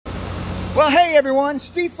Well, hey everyone,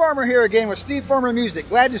 Steve Farmer here again with Steve Farmer Music.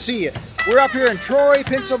 Glad to see you. We're up here in Troy,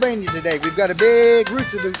 Pennsylvania today. We've got a big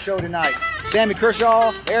Roots and Boots show tonight. Sammy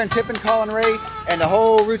Kershaw, Tippin, Collin Raye, and the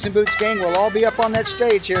whole Roots and Boots gang will all be up on that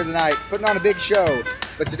stage here tonight, putting on a big show.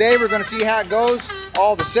 But today we're going to see how it goes,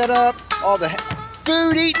 all the setup, all the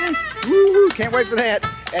food eating, woo-hoo, can't wait for that,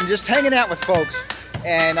 and just hanging out with folks.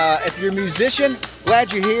 And if you're a musician,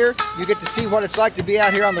 glad you're here. You get to see what it's like to be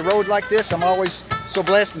out here on the road like this. I'm always so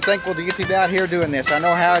blessed and thankful to get to be out here doing this. I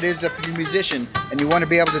know how it is if you're a musician and you want to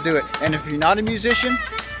be able to do it. And if you're not a musician,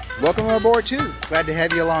 welcome aboard too. Glad to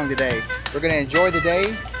have you along today. We're going to enjoy the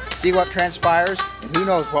day, see what transpires, and who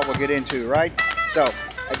knows what we'll get into, right? So,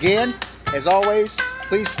 again, as always,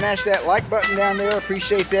 please smash that like button down there.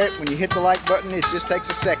 Appreciate that. When you hit the like button, it just takes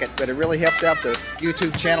a second, but it really helps out the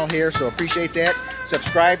YouTube channel here, so appreciate that.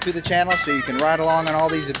 Subscribe to the channel so you can ride along on all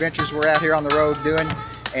these adventures we're out here on the road doing.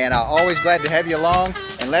 And always glad to have you along.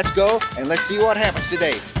 And let's go and let's see what happens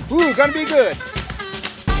today. Ooh, gonna be good.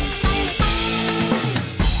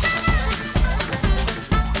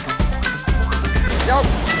 Yo.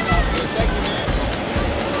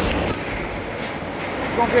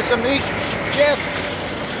 Gonna get some meat, Jeff?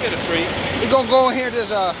 Get a treat. We're gonna go in here. There's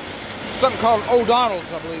something called Old Donald's,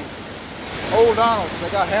 I believe. Old Donald's. They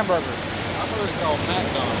got hamburgers. I heard it's called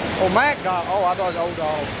McDonald's. Oh, McDonald's. Oh, I thought it was Old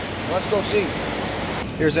Donald's. Let's go see.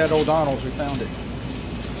 Here's that Old Donald's. We found it.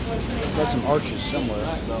 Got some arches somewhere.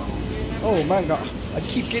 Oh, McDonald's. I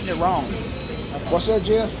keep getting it wrong. What's that,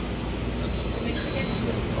 Jeff?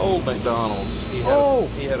 Old McDonald's. He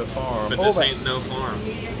had a farm. But this ain't no farm.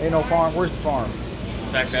 Ain't no farm. Where's the farm?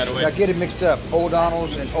 Back that away. I get it mixed up. Old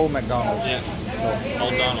Donald's and Old McDonald's. Yeah.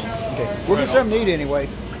 Old Donald's. Okay. We'll get something to eat anyway.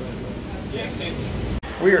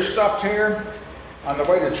 We are stopped here on the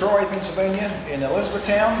way to Troy, Pennsylvania, in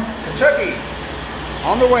Elizabethtown, Kentucky.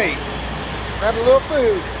 On the way. Grab a little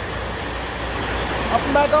food. Up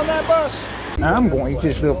and back on that bus. Now I'm going to eat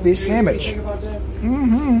this little fish sandwich.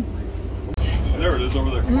 Mm-hmm. There it is over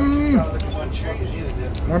there.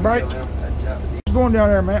 One bite? What's going down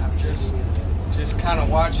there, Matt? Just kind of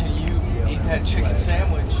watching you eat that chicken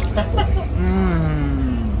sandwich.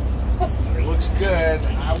 It looks good.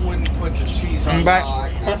 I wouldn't put the cheese on. Back.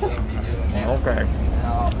 Okay.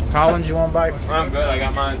 Collins, you want a bite? I'm good. I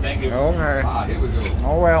got mine. Thank you. Okay.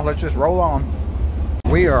 Oh well, let's just roll on.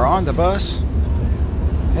 We are on the bus,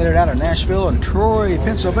 headed out of Nashville and Troy,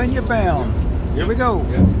 Pennsylvania bound. Here we go.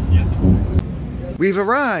 Yes. We've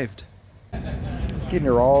arrived. Getting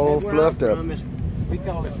her all fluffed up. We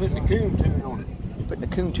call it putting the coon tune on it. Putting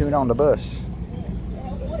the coon tune on the bus.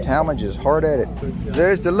 Talmadge is hard at it.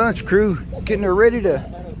 There's the lunch crew getting her ready to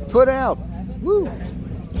put out. Woo!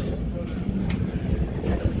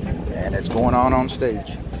 And it's going on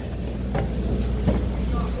stage.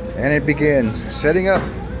 And it begins. Setting up.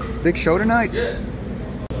 Big show tonight.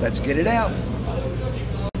 Let's get it out.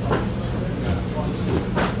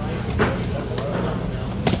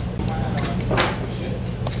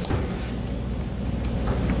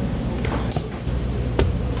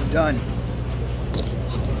 Done.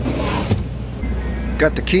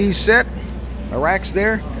 Got the keys set. The rack's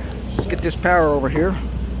there. Let's get this power over here.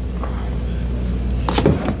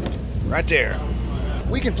 Right there.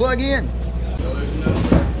 We can plug in.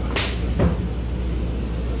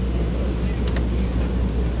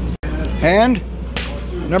 And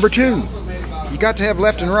number 2, you got to have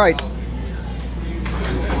left and right.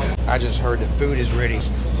 I just heard that food is ready.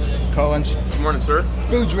 Collins. Good morning, sir.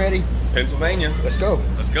 Food's ready. Pennsylvania. Let's go.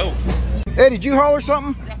 Let's go. Hey, did you holler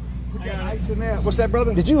something? What's that,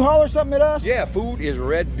 brother? Did you holler something at us? Yeah, food is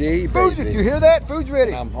ready. Food, you hear that? Food's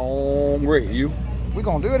ready. I'm hungry. You? We're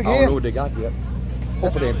gonna do it I don't know again. what they got yet.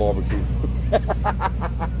 Hope it ain't barbecue.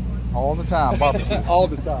 All the time, barbecue. All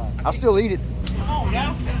the time. I'll still eat it.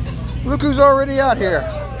 Look who's already out here.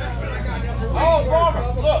 Oh,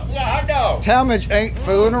 Robert, look, yeah, hot dog. Talmadge ain't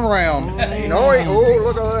fooling around. No, oh,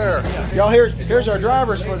 look over there. Y'all, here's our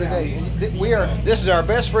drivers for the day. This is our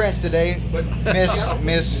best friends today.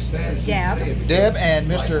 Miss Deb and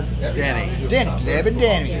Mr. Danny. Deb and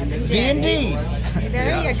Danny. D&D.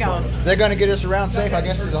 There you go. They're going to get us around safe, I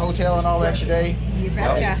guess, to the hotel and all that today. You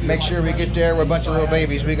betcha. Make sure we get there. We're a bunch of little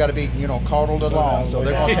babies. We got to be, coddled along. So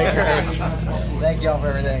they're going to take care of us. Thank y'all for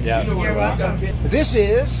everything. Yeah. You're welcome. This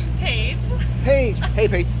is Paige. Paige. Hey,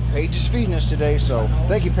 Paige. Paige is feeding us today, so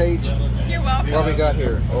thank you, Paige. You're welcome. What we got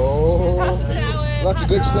here? Oh, Pasta salad. lots of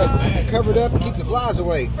good stuff. And covered up and keep the flies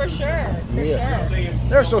away. For sure. For Yeah. sure.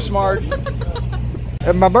 They're so smart.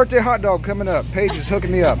 And my birthday hot dog coming up. Paige is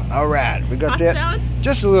hooking me up. All right, we got Pasta that. salad?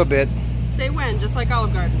 Just a little bit. Say when, just like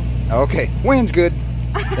Olive Garden. Okay, when's good.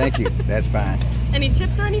 Thank you. That's fine. Any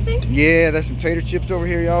chips or anything? Yeah, there's some tater chips over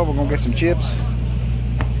here, y'all. We're gonna get some chips.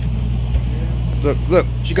 Look, look,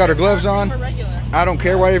 she got her gloves on. Or regular? I don't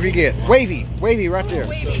care, whatever you get. Wavy, wavy right there.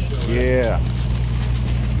 Wavy. Yeah.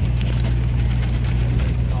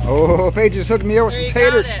 Oh, Paige is hooking me over some There you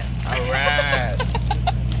taters. got it. All right.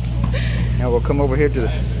 Now we'll come over here to the.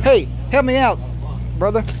 Hey, help me out,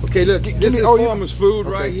 brother. Okay, look, Give this me- is oh, you- farmer's food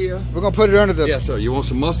Okay. right here. We're gonna put it under the Yes, sir. You want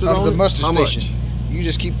some mustard under on the it? mustard How station. much? You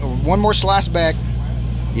just keep one more slice back.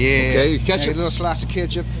 Yeah. Okay, And ketchup. a little slice of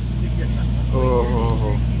ketchup.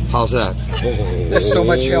 Oh, How's that? there's so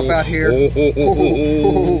much help out here.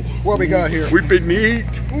 What we got here? We been eat.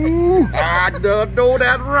 Ooh. I know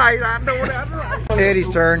that right. I know that right. Eddie's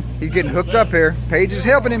turn. He's getting hooked up here. Paige is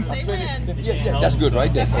helping him. They win. Yeah, that's good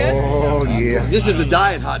right there. Oh yeah. This is a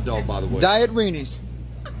diet hot dog, by the way. Diet weenies.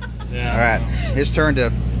 Yeah. All right, his turn to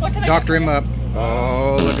What can I doctor get him for up.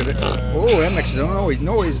 Oh, look at it. Oh, that makes no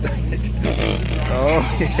noise.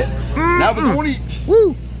 Oh yeah. Now we're going to eat.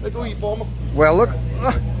 Woo. Let's go eat, farmer. Well, look.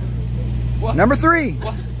 Number 3. Yeah,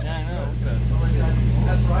 I know.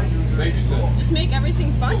 Just make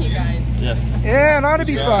everything fun, you guys. Yes. Yeah, it ought to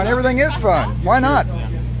be fun. Everything is fun. Why not?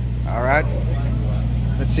 All right.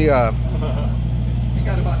 Let's see. Oh,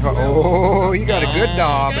 you got a good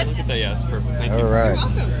dog. Look at that. Yeah, it's perfect. Thank you. All right.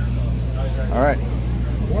 Welcome. All right.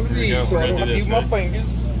 One of Here we go. these, so We're I gonna don't have do to use this, my right?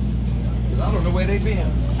 fingers. 'Cause I don't know where they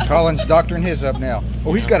been. Colin's doctoring his up now.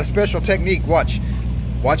 Oh, he's got a special technique. Watch.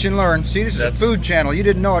 Watch and learn. See, this is That's- a food channel. You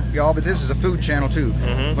didn't know it, y'all, but this is a food channel too.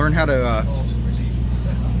 Mhm. Learn how to.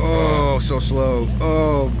 Oh, so slow.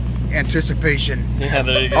 Oh, anticipation. Yeah,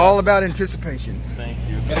 there you go. All about anticipation. Thank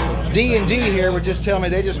you. D&D here would just tell me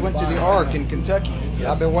they just went to the Ark in Kentucky.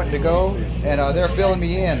 I've been wanting to go, and they're filling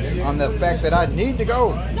me in on the fact that I need to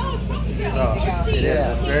go. It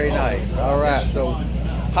is very nice. All right, so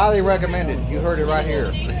highly recommended. You heard it right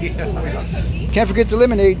here. Can't forget the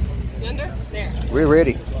lemonade. Under? There. We're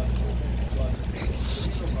ready.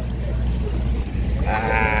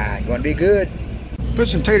 Gonna be good. Put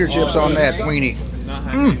some tater chips on that weenie. Not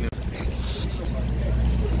having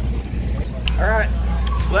All right,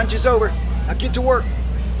 lunch is over. I'll get to work.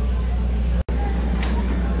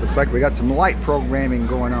 Looks like we got some light programming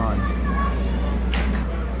going on.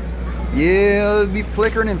 Yeah, it'll be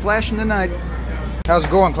flickering and flashing tonight. How's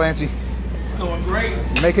it going, Clancy? It's going great.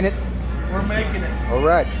 You making it? We're making it. All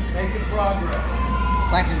right. Making progress.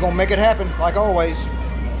 Clancy's gonna make it happen, like always.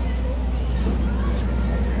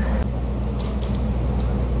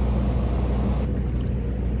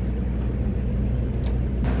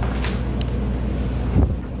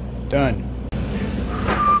 Done.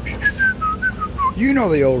 You know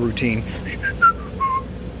the old routine.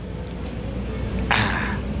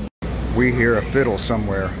 We hear a fiddle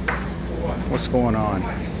somewhere. What's going on?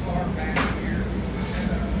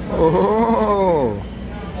 Oh,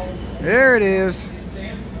 there it is.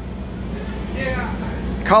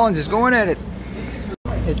 Collins is going at it.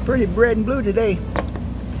 It's pretty red and blue today.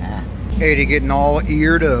 Eddie getting all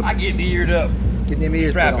eared up. I get eared up. Getting them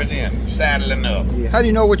ears put on. Strapping in, saddling up. Yeah. How do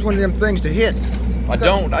you know which one of them things to hit? I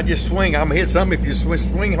don't. I just swing. I'm gonna hit something. If you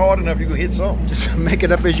swing hard enough, you can hit something. Just make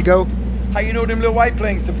it up as you go. How you know them little white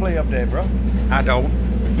planes to play up there, bro? I don't.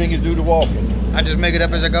 Fingers do the walking. I just make it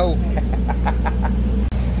up as I go.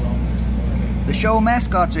 The show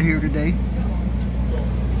mascots are here today.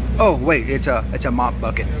 Oh wait, it's a mop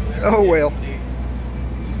bucket. Oh well.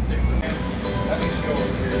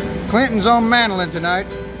 Clinton's on mandolin tonight.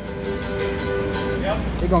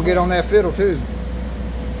 He's gonna get on that fiddle too.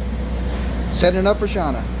 Setting it up for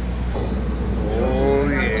Shauna. Oh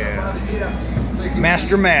yeah.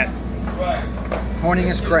 Master Matt. Honing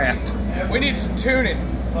his craft. We need some tuning.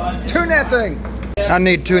 Tune that thing. I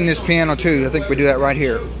need to tune this piano too. I think we do that right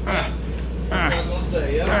here.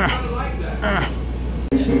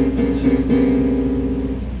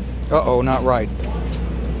 Uh-oh, not right.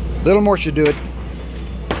 Little more should do it.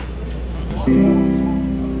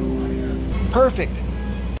 Perfect.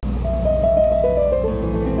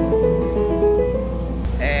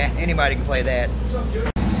 Anybody can play that.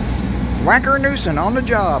 Whacker Newson on the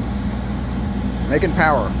job. Making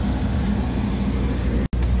power.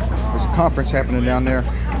 There's a conference happening down there.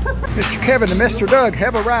 Mr. Kevin and Mr. Doug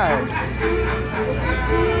have arrived.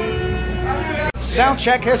 Sound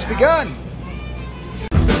check has begun.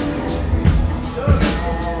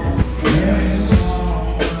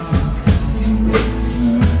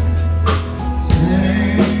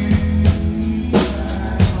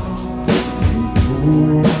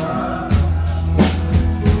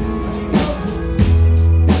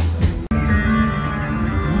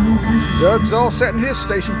 Doug's all set in his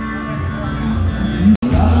station.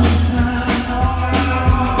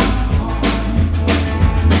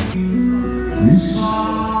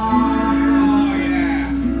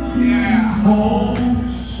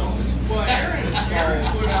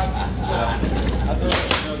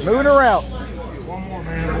 we're out.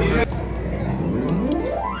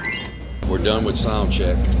 We're done with sound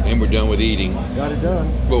check, and we're done with eating. Got it done.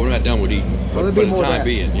 Well, we're not done with eating, Well, but there'll be for the more of time that.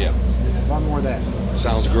 being, yeah. One more of that.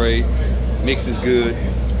 Sounds great. Mix is good.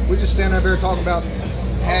 We just stand up here talking about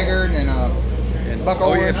Haggard and Buck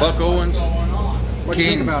Oh yeah, Owens. Buck Owens. What do you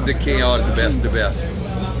think Kings, about the him? king, is the best, the best.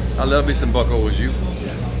 I love me some Buck Owens. You?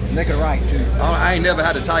 Make it right too. I ain't never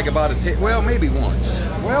had a tiger by the tail. Well, maybe once.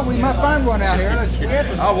 Well, we might find one out here.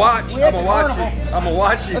 I'll watch. I'm gonna watch it. I'm gonna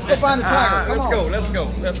watch it. Let's go find the tiger. Come Let's on. go. Let's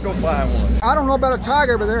go. Let's go find one. I don't know about a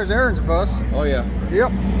tiger, but there's Aaron's bus. Oh yeah.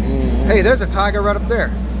 Yep. Hey, there's a tiger right up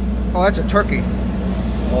there. Oh, that's a turkey.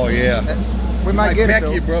 Oh yeah. We might get it peck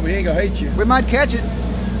though. you, bro. He ain't gonna hate you. We might catch it.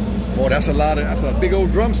 Boy, that's a big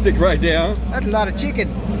old drumstick right there. That's a lot of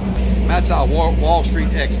chicken. That's our Wall Street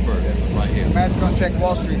expert right here. Matt's gonna check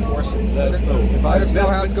Wall Street for us. Let us know. Let us know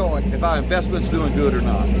how it's going. If our investment's doing good or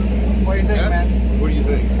not. What do you think, Matt? What do you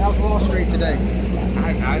think? How's Wall Street today?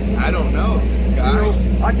 I don't know,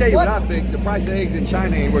 guys. I'll tell you What? what I think. The price of eggs in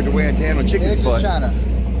China ain't worth the wear and tear on chicken's Eggs in butt. China.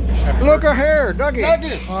 Look at here, Dougie.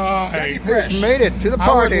 Douglas! Hi. Just made it to the I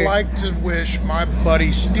party. would like to wish my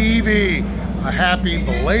buddy Stevie a happy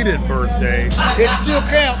belated birthday. It still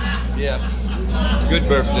counts. Yes. Good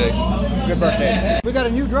birthday. Good birthday. We got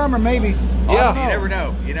a new drummer, maybe. Yeah. Oh, You never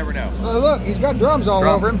know. You never know. oh, look, he's got drums all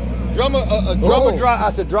over him. Drummer, a Oh.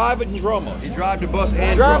 that's a driving drummer. He drive the bus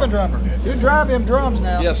and Driving drum. drummer. You drive him drums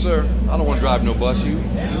now. Yes, sir. I don't want to drive no bus. You?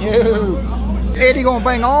 No. Eddie gonna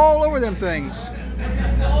bang all over them things.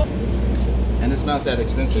 And it's not that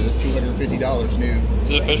expensive. It's $250 new.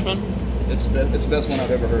 Is it Fishman? It's the best one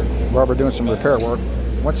I've ever heard. Barbara doing some repair work.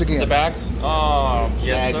 Once The again, bags? Oh,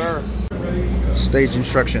 yes, Bags. sir. stage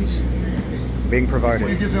instructions being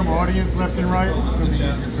provided. Give them audience left and right. It's going to be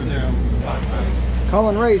easier for them.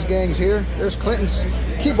 Collin Raye's gang's here. There's Clinton's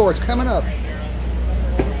keyboards coming up.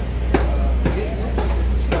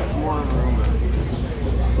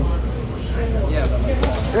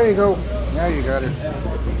 There you go. Now you got it.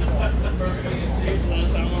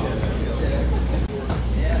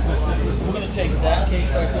 We're going to take that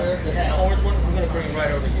case right there, the orange one, we're going to bring it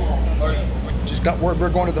right over here. Just got word we're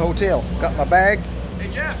going to the hotel. Got my bag. Hey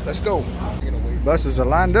Jeff, let's go. Buses are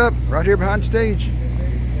lined up right here behind stage.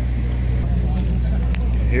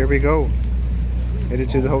 Here we go. Headed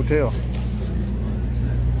to the hotel.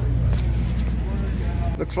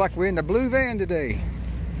 Looks like we're in the blue van today.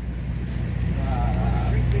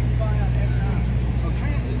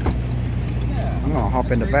 I'm gonna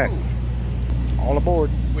hop in the back. All aboard.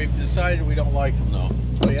 We've decided we don't like them though.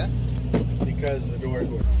 Oh yeah? Because the doors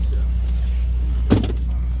were.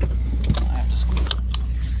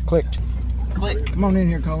 Clicked. Click, Come on in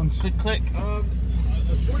here, Collins. click, click.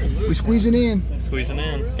 We squeezing in. Squeezing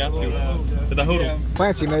in. Got to the hoodle.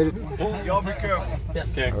 Clancy made it. Y'all be careful.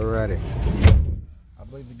 Okay. Alrighty. I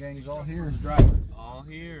believe the gang's all here. All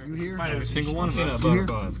here. You here? Find every single one of us. You here?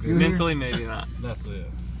 You here? Mentally, maybe not. That's it.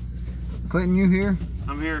 Clinton, you here?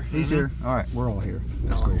 I'm here. He's here. All right, we're all here.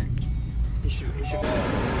 Let's go.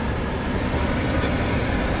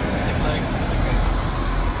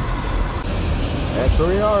 That's where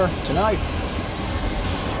we are tonight.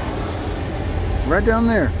 Right down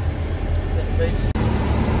there.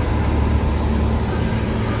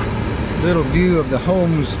 Little view of the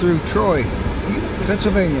homes through Troy,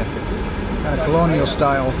 Pennsylvania. Kind of colonial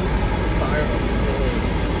style.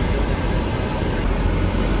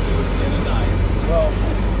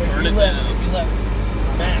 If you let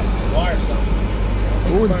Matt wire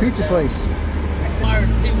something. Oh, the pizza place.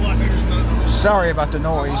 Sorry about the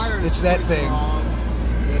noise. It's that thing.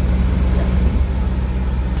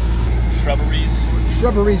 Shrubberies.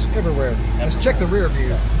 Shrubberies everywhere. Let's check the rear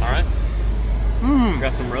view. All right. Hmm.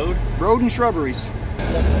 Got some road. Road and shrubberies.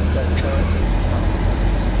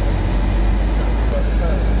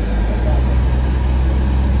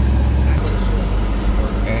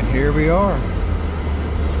 And here we are.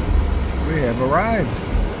 We have arrived.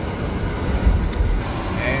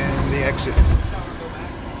 And the exit.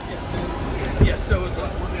 Yes, so is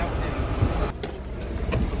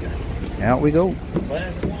Out we go. You're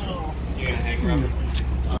gonna hang around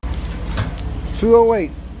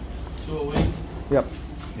 208. 208. Yep.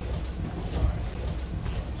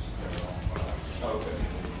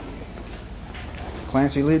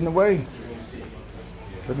 Clancy leading the way.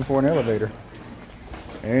 Looking for an elevator.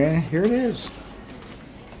 And here it is.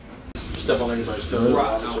 Step on anybody's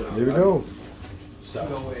toes. Here we go.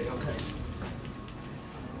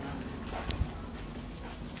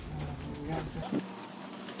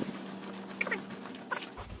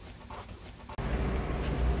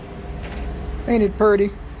 Ain't it pretty?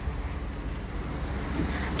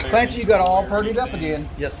 Clancy, you got all purdied up again.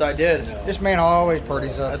 Yes, I did. This man always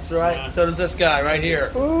purdies up. That's right. So does this guy right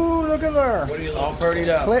here. Ooh, look at there. All purdied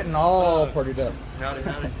up. Clinton all purdied up. Howdy,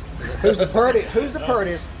 howdy. Who's the purdiest? Who's the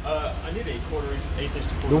purdiest? I need a eighth inch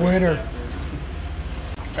to quarter. The winner.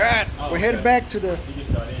 All right, we're headed back to the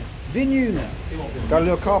venue now. Got a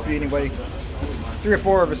little coffee anyway. 3 or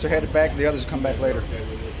 4 of us are headed back. The others come back later.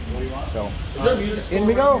 So, in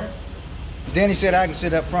we go. Danny said I can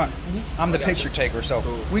sit up front. I'm the picture taker, so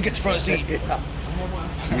we get the front seat.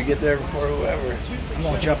 We get there before whoever. I'm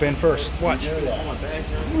gonna jump in first. Watch.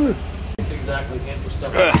 Exactly. And for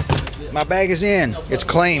stuff. My bag is in. It's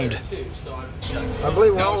claimed. I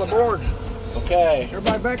believe we're all aboard. Okay.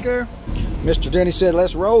 Everybody back there? Mr. Denny said,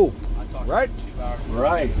 let's roll. Right?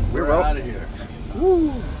 Right. We're out of here.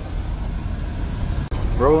 Woo.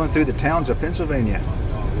 Rolling through the towns of Pennsylvania.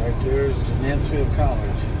 Right there's Mansfield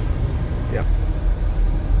College. Yep.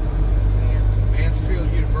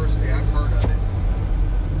 Mansfield University, I've heard of it.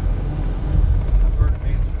 I've heard of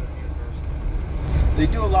Mansfield University. They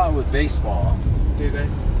do a lot with baseball. Do they?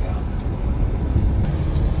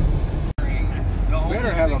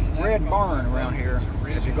 Better have a red barn around here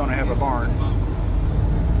if you're going to have a barn.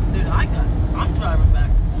 Dude, I'm driving back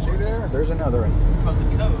and See forth there? There's another one. from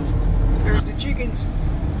the coast. There's the chickens.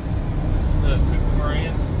 Those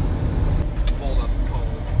Tippin Fold up the pole.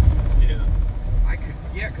 Yeah. I could,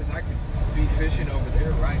 yeah, because I could be fishing over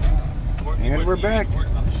there right now. And we're back. Worried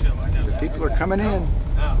about the show, I know. The people are coming in.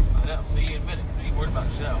 No, I know. See you in a minute. I ain't worried about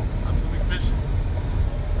the show. I'm just gonna be fishing.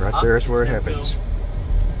 Right there's where it happens.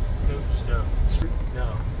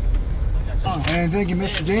 No. And thank you,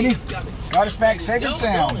 Mr. Denny. Got us back safe and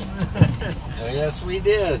sound. Yes, we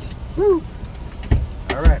did. Woo.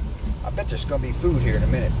 All right. I bet there's going to be food here in a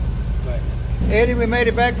minute. Eddie, we made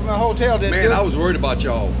it back from the hotel. Didn't Man, I was worried about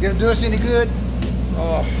y'all. Didn't do us any good?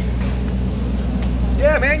 Oh.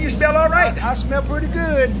 Yeah, man, you smell all right. I smell pretty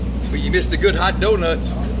good. But you missed the good hot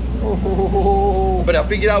donuts. Oh. But I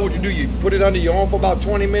figured out what to do. You put it under your arm for about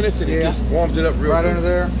 20 minutes and it just warms it up real Right good. under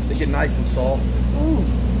there. They get nice and soft. Ooh.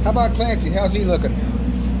 How about Clancy? How's he looking?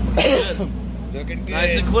 Looking good.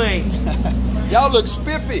 Nice and clean. Y'all look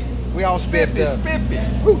spiffy. We all spiffy. Spiffy.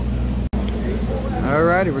 All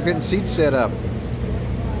righty, we're getting seats set up.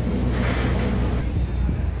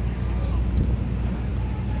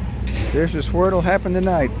 There's just where it'll happen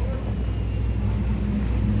tonight.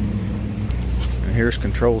 And here's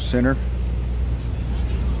control center.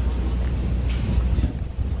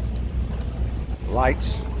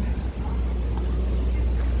 Lights.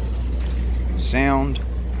 Sound.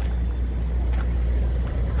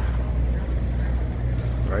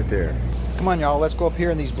 Right there. Come on, y'all, let's go up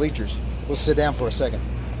here in these bleachers. We'll sit down for a second.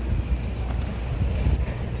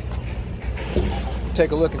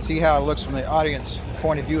 Take a look and see how it looks from the audience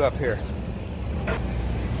point of view up here.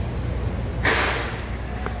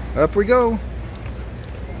 Up we go.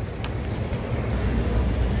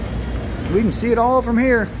 We can see it all from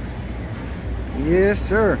here. Yes,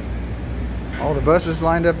 sir. All the buses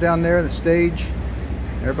lined up down there, the stage.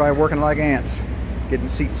 Everybody working like ants, getting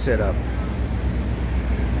seats set up.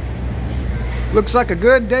 Looks like a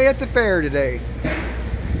good day at the fair today.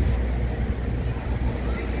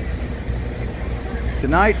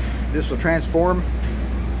 Tonight, this will transform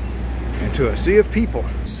into a sea of people.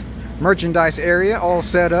 Merchandise area all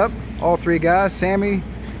set up. All 3 guys, Sammy,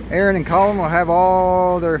 Aaron, and Collin, will have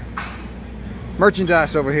all their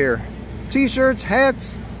merchandise over here. T-shirts,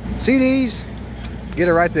 hats, CDs. Get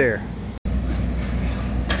it right there.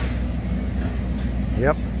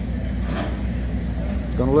 Yep.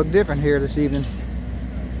 It's gonna look different here this evening.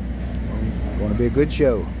 Gonna be a good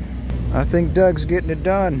show. I think Doug's getting it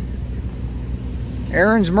done.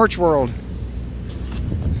 Aaron's Merch World.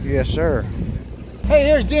 Yes, sir. Hey,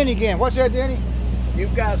 here's Denny again. What's that, Denny?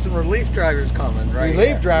 You've got some relief drivers coming, right?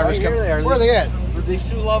 Relief drivers right coming. here they are. Where are they at? These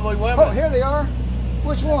 2 lovely women. Oh, here they are.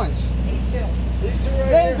 Which ones? These 2 right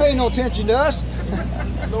They ain't here. paying no attention to us.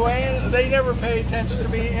 Luann, they never pay attention to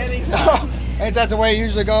me anytime. Ain't that the way it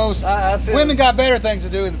usually goes? That's it. Women got better things to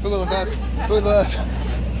do than fool with us. Fool with us.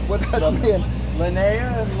 With us men.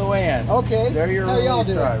 Linnea and Luann. Okay. They're your How y'all relief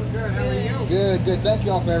doing? drivers. Good, how are you? Good, good. Thank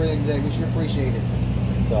y'all for everything today. We sure appreciate it.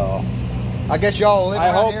 So, I guess y'all live I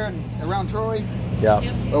around hope- here and around Troy. yeah.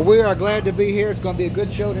 Well, we are glad to be here. It's going to be a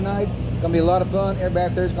good show tonight. It's going to be a lot of fun. Everybody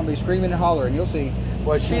out there is going to be screaming and hollering. You'll see.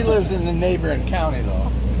 Well, she lives in the neighboring county,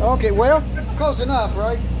 though. Okay, well, close enough,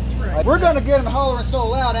 right? We're going to get them hollering so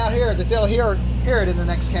loud out here that they'll hear it in the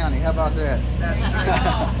next county. How about that? That's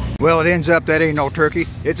true. Well, it ends up that ain't no turkey.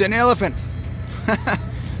 It's an elephant.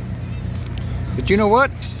 But you know what?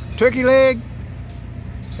 Turkey leg,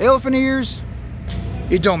 elephant ears,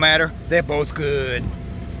 it don't matter. They're both good.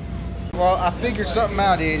 Well, I figured something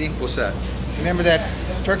out, Eddie. What's that? Remember that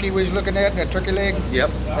turkey we was looking at, that turkey leg? Yep.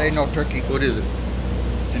 That ain't no turkey. What is it?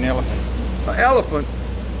 It's an elephant. An elephant?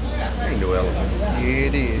 Ain't no elephant. Yeah,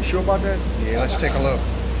 it is. You sure about that? Yeah, let's take a look.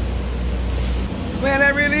 Man,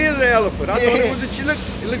 that really is an elephant. I thought it was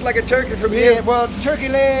it looked like a turkey from here. Yeah, well, turkey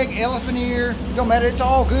leg, elephant ear, don't matter, it's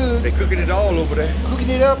all good. They cooking it all over there. Cooking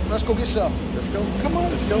it up, let's go get some. Let's go. Come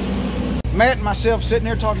on. Let's go. Matt and myself sitting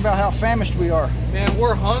there talking about how famished we are. Man,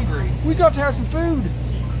 we're hungry. We got to have some food.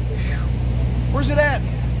 Where's it at?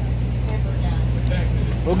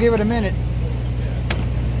 We'll give it a minute.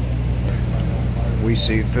 We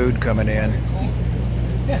see food coming in.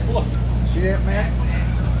 See that,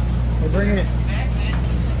 Matt? They're bringing it.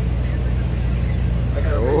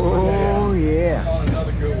 Oh, yeah.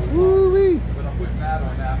 Woo-wee.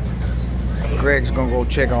 Greg's gonna go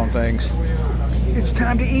check on things. It's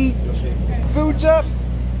time to eat. Food's up.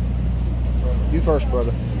 You first,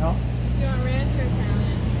 brother. You want ranch or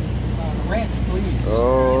Italian? Ranch, please.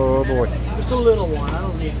 Oh, boy. Just a little one. I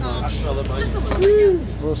don't need much. Just a little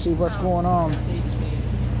bit. We'll see what's going on.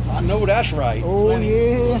 I know that's right. Oh,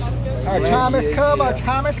 yeah. Our time has come. Our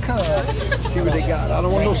time has come. See what they got. I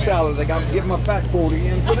don't want no salad. I got to get my fat quota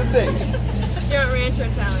in for the day. You want ranch or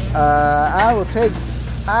Italian? I will take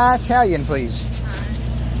Italian, please.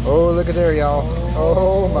 Oh, look at there, y'all.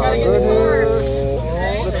 Oh, my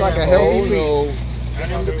goodness. Looks like a healthy piece.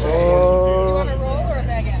 You Oh, want a roll or a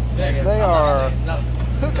baguette? they are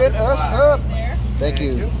hooking us up. There. Thank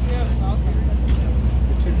you.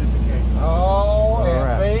 Oh, All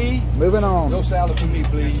right. Moving on. No salad for me,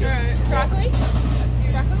 please. Alright. Broccoli?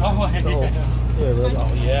 Broccoli? Oh, Here, brother.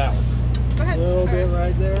 oh, yes. Go ahead. A little bit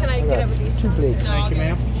right there. Can I get over these? 2 plates. No, I'll Thank you,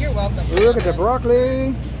 get- ma'am. You're welcome. Look at the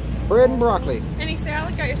broccoli. Bread and broccoli. Any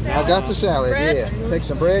salad? Got your salad? I got the salad, Bread? yeah. Take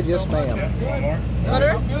some bread, yes ma'am.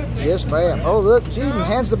 Butter? Yes ma'am. Oh look, she even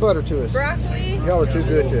hands the butter to us. Broccoli? Y'all are too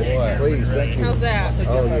good to us. Please, thank you. How's that?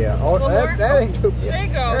 Oh yeah. Oh, One more? that ain't too. There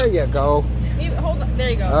you go. There you go. Hold on. There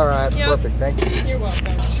you go. All right, Yep. perfect. Thank you. You're welcome.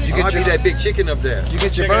 Did you get that big chicken up there? Did you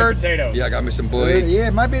get your bird? Yeah, I got me some Yeah, boy.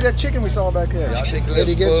 it might be that chicken we saw back there. Yeah, I'll take a Did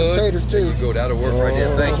he little get some spud. taters There too? you go. That'll work right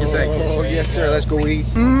there. Thank you. Thank you. Oh yes sir. Let's go eat.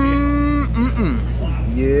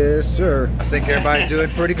 Yes sir. I think everybody's doing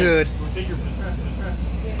pretty good.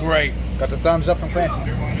 Great. Got the thumbs up from Clancy.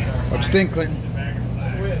 What you think, Clinton?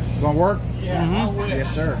 Gonna work?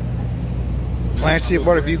 Yes sir. Clancy,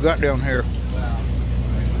 what have you got down here?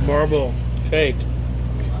 Marble cake.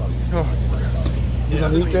 Oh. You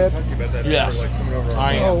gonna eat that? Yes.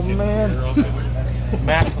 I am. Oh man.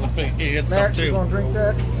 Matt's gonna think he gets some Matt, you too. gonna drink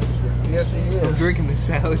that? Yes, he is. Drinking the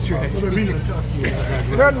salad dressing.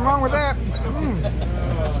 Nothing wrong with that.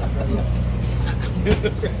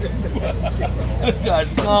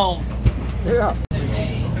 Guys, no. Yeah.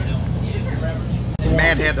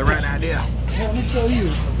 Matt had the right idea. Let me show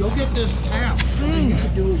you. Go get this app. You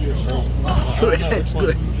can do it yourself. It's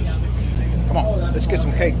good. Come on, let's get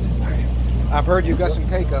some cake. I've heard you got some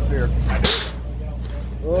cake up here.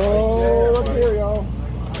 Oh, look here, y'all.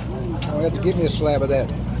 I'll have to give me a slab of that.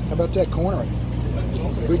 How about that corner?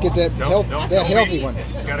 We get that that healthy one.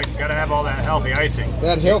 Gotta have all that healthy icing.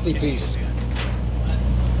 That healthy piece.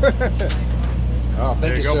 Oh,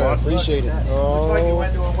 thank you, go, sir. boss. Appreciate it. Oh, Looks like you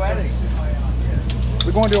went to a wedding.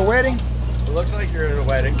 we're going to a wedding? It looks like you're at a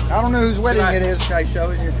wedding. I don't know whose wedding it is. Should I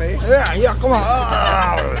show it in your face? Yeah, come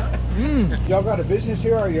on. Y'all got a business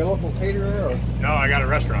here? Or are you a local caterer? Or No, I got a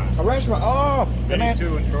restaurant. a restaurant? Oh, the man.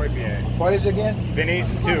 Vinny's 2 in Troy, PA. What is it again? Vinny's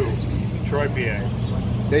 2, Troy, PA.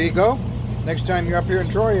 There you go. Next time you're up here in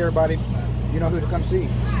Troy, everybody, you know who to come see.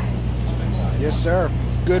 Yes, sir.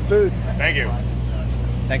 Good food. Thank you.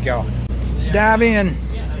 Thank y'all. Dive in.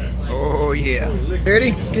 Oh, yeah.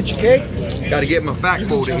 Ready? Get your cake. Got to get my fat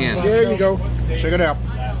quota in. There you go. Check it out.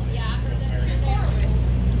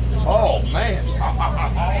 Oh, man.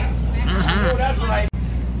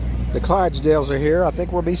 The Clydesdales are here. I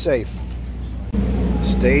think we'll be safe.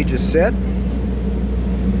 Stage is set.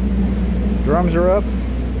 Drums are up.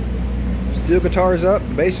 Steel guitars up.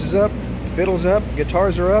 Bass is up. Fiddles up.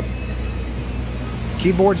 Guitars are up.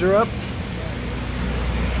 Keyboards are up.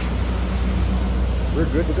 We're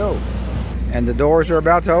good to go. And the doors are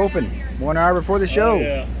about to open 1 hour before the show. Oh,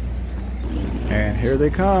 yeah. And here they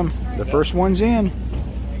come. The first one's in.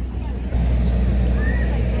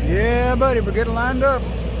 Yeah, buddy, we're getting lined up.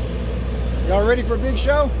 Y'all ready for a big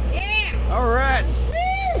show? Yeah. All right.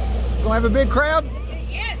 Woo. Gonna have a big crowd?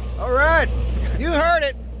 Yes. All right. You heard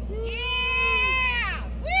it. Yeah.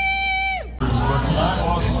 Woo. But tonight,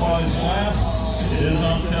 while supplies last, it is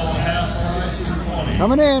on sale at half price for 20.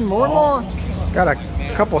 Coming in, more and more. Got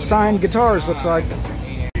a couple signed guitars, looks like.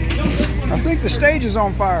 I think the stage is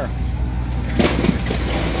on fire.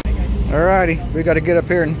 Alrighty, we got to get up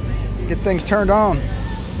here and get things turned on.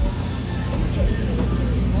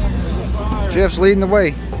 Jeff's leading the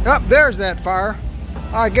way. Up there's that fire.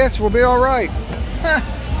 I guess we'll be all right.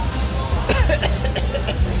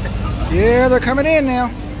 Yeah, they're coming in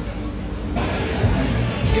now.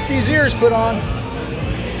 Get these ears put on.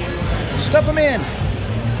 Stuff them in.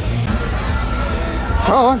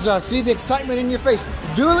 Collins, I see the excitement in your face.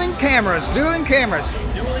 Dueling cameras, dueling cameras.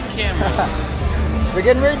 Dueling cameras. We're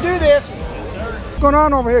getting ready to do this. What's going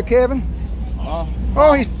on over here, Kevin?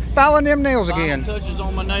 Oh, he's filing them nails again. Touches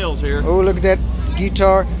on my nails here. Oh, look at that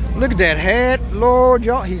guitar. Look at that hat, Lord,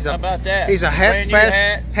 y'all. He's a, How about that? He's a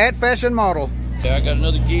hat fashion model. Yeah, I got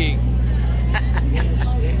another gig.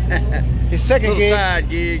 His second gig, side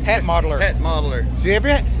gig. hat modeler. Hat modeler. So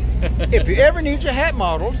if you ever need your hat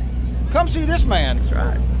modeled, come see this man. That's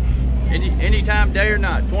right. Anytime, day or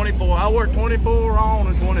night. 24. I work 24 on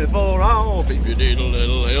and 24 off. If you need a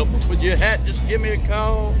little help with your hat, just give me a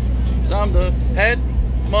call. 'Cause I'm the hat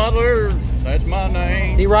modeler. That's my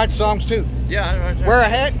name. He writes songs too. Yeah. Wear a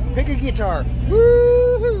hat, pick a guitar.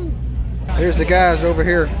 Woo-hoo. Here's the guys over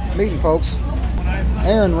here meeting folks.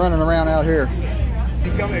 Aaron running around out here.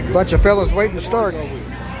 Bunch of fellas waiting to start.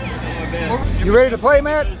 You ready to play,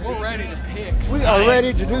 Matt? We're ready to pick. We are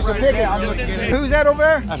ready to do some picking. Who's that over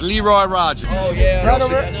there? That's Leroy Rogers. Oh, yeah. Right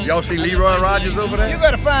over there? Y'all see Leroy Rogers over there? You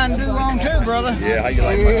got a fine do on too, brother. Yeah, how you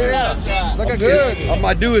like my Yeah, looking good. All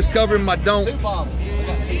my do is covering my don't.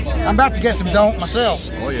 I'm about to get some don't myself.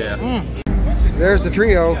 Oh yeah. There's the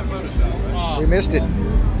trio. We missed it.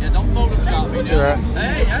 Yeah, don't Photoshop me. That's all right.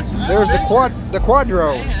 Hey, that's good. There's the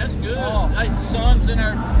quadro. Man, that's good. Hey, the sun's in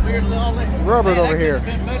our weird little... Robert over here.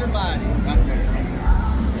 Been better lighting right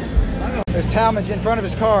there. There's Talmadge in front of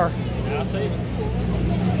his car. I see.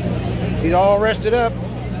 He's all rested up,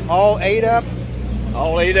 all ate up.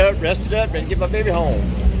 All ate up, rested up, and get my baby home.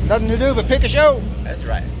 Nothing to do but pick a show. That's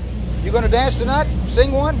right. You gonna dance tonight?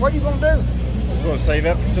 Sing one? What are you gonna do? I'm going to save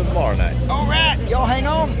up until tomorrow night. All right, y'all hang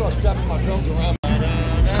on.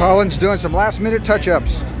 Colin's doing some last minute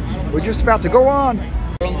touch-ups. We're just about to go on.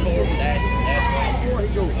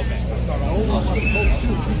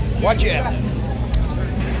 Watch out.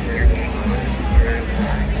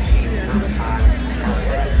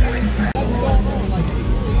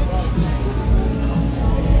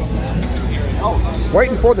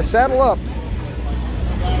 Waiting for the saddle up.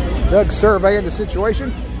 Doug's surveying the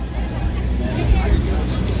situation.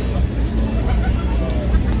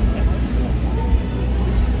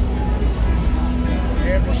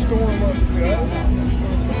 And the storm up to go.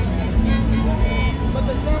 But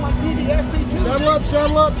they sound like PDSP too. Saddle up,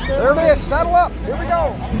 saddle up. There it is, saddle up. Here we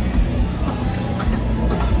go.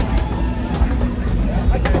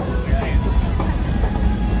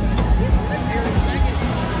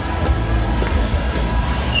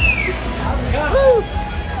 Woo.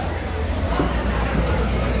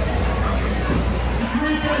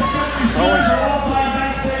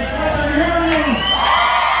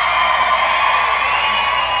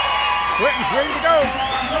 Clinton's ready to go.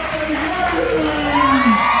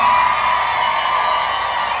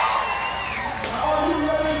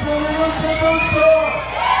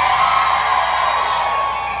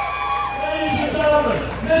 Ladies and gentlemen,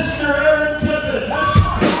 Mr. Aaron Tippin.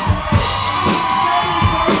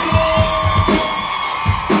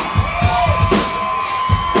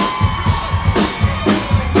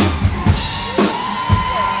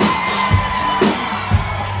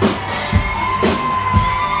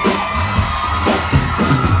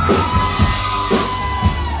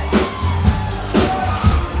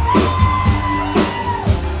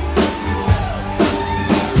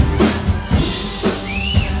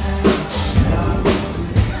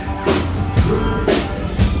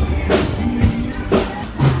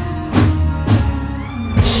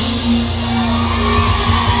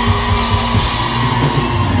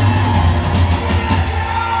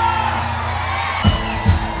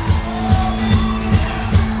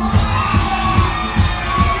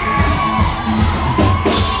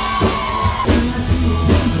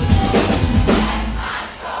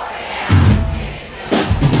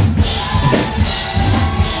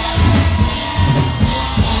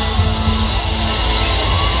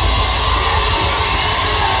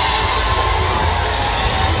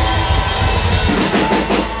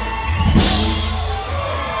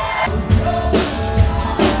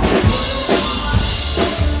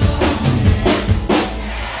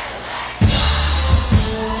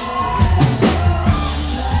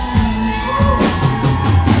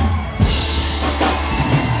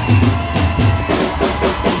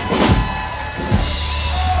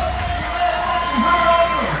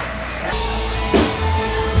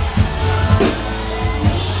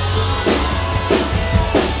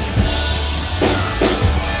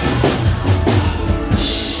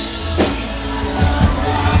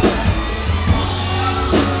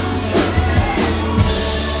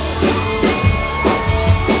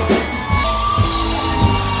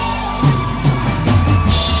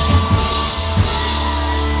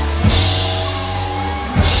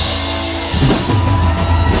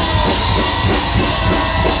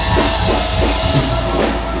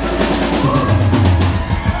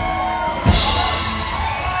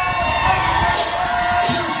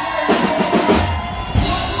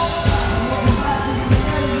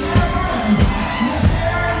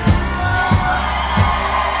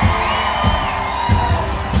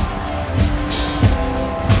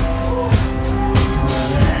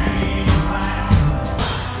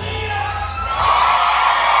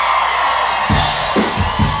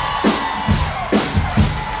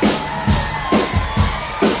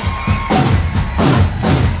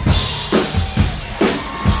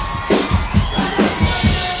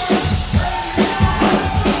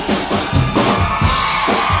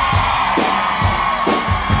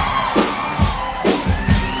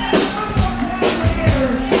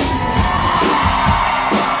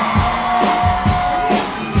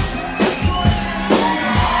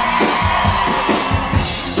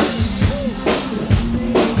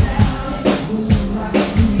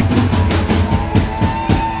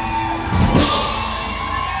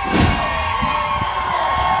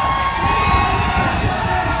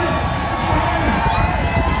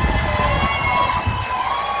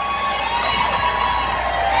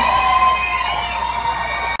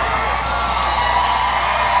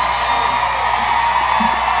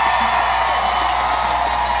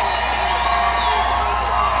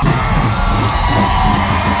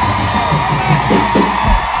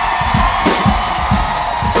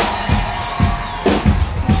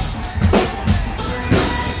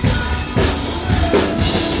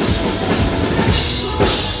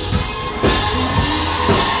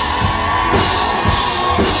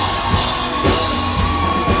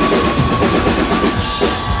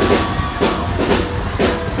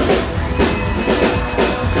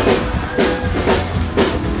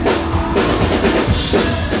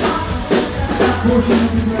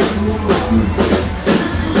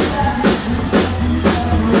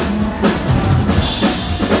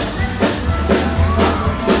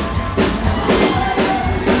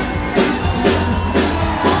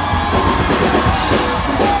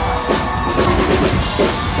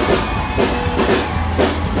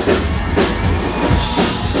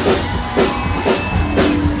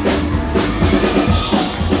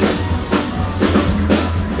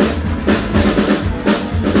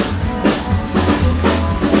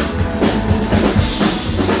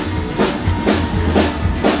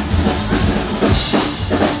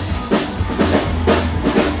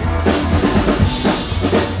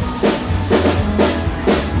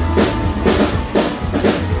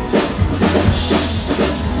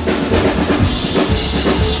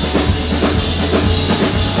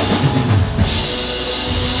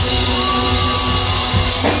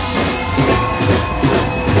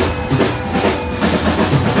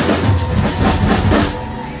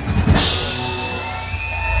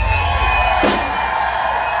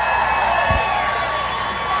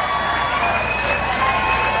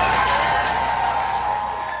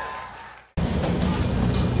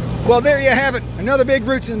 Well, there you have it. Another big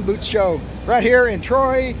Roots and Boots show right here in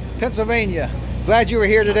Troy, Pennsylvania. Glad you were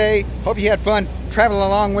here today. Hope you had fun traveling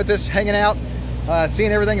along with us, hanging out,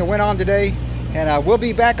 seeing everything that went on today. And we'll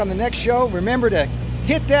be back on the next show. Remember to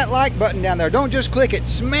hit that like button down there. Don't just click it.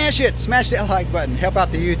 Smash it. Smash that like button. Help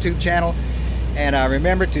out the YouTube channel. And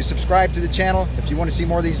remember to subscribe to the channel if you want to see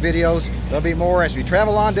more of these videos. There'll be more as we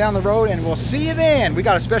travel on down the road, and we'll see you then. We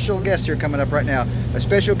got a special guest here coming up right now. A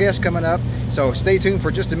special guest coming up. So stay tuned for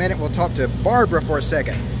just a minute. We'll talk to Barbara for a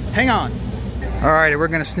second. Hang on. All right, we're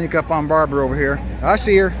going to sneak up on Barbara over here. I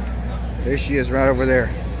see her. There she is right over there.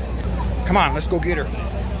 Come on, let's go get her.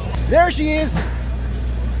 There she is.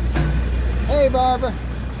 Hey, Barbara.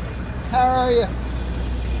 How are you?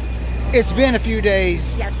 It's been a few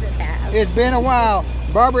days. Yes, it has. It's been a while.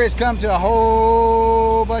 Barbara has come to a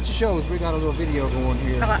whole bunch of shows. We got a little video going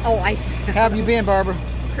here. Oh, I see. How have you been, Barbara?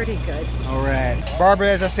 Pretty good. All right. Barbara,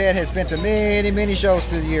 as I said, has been to many, many shows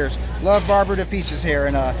through the years. Love Barbara to pieces here.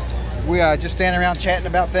 And we just standing around chatting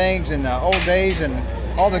about things and old days and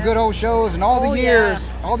all the good old shows and all the years.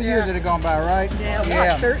 Yeah. All the years that have gone by, right?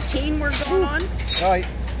 Yeah, what, 13 we're going on?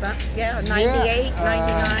 Yeah, 98,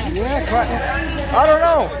 99. Yeah, I don't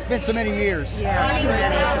know. It's been so many years.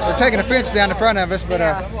 Yeah. They're taking a fence down in front of us, but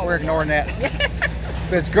we're ignoring that.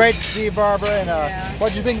 But it's great to see you, Barbara. And what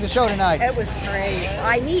did you think of the show tonight? It was great.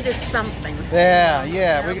 I needed something. Yeah.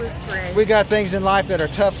 It was great. We got things in life that are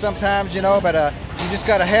tough sometimes, you know, but you just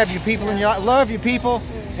got to have your people in your life, love your people,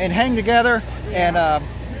 and hang together. And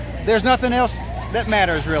there's nothing else that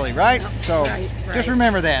matters, really, right? So just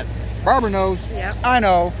remember that. Barbara knows. Yep. I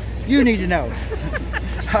know. You need to know.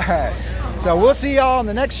 All right. So we'll see y'all on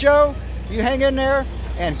the next show. You hang in there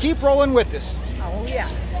and keep rolling with us. Oh,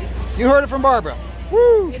 yes. You heard it from Barbara.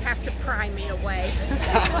 Woo! You'd have to pry me away.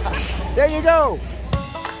 There you go.